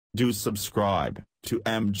Do subscribe to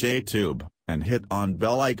MJTube and hit on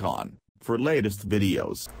bell icon for latest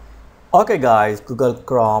videos. Okay guys, Google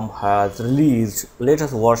Chrome has released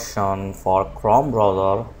latest version for Chrome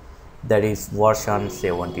browser, that is version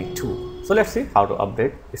 72. So let's see how to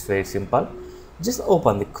update. It's very simple. Just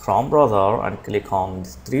open the Chrome browser and click on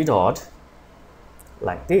this three dot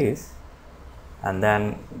like this, and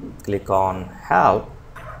then click on help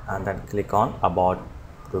and then click on about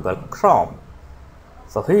Google Chrome.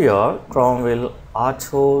 So here Chrome will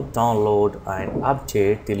auto download and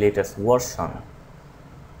update the latest version.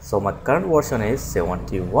 So my current version is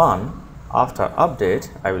 71. After update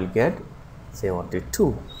I will get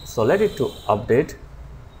 72. So let it to update.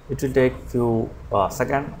 It will take few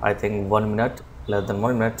seconds, I think 1 minute, less than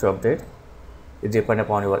 1 minute to update. It depends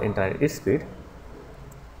upon your internet speed.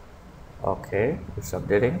 Okay, it's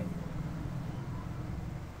updating.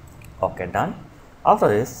 Okay, done. After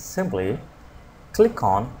this, simply click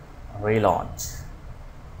on relaunch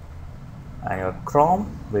and your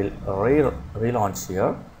Chrome will relaunch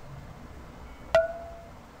here.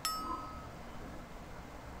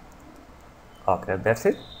 Okay, that's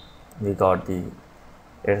it. We got the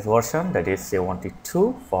latest version, that is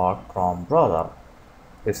 72 for Chrome browser.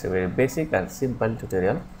 It's a very basic and simple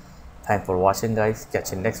tutorial. Thanks for watching guys.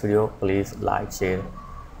 Catch you in next video. Please like, share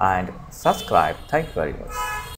and subscribe. Thank you very much.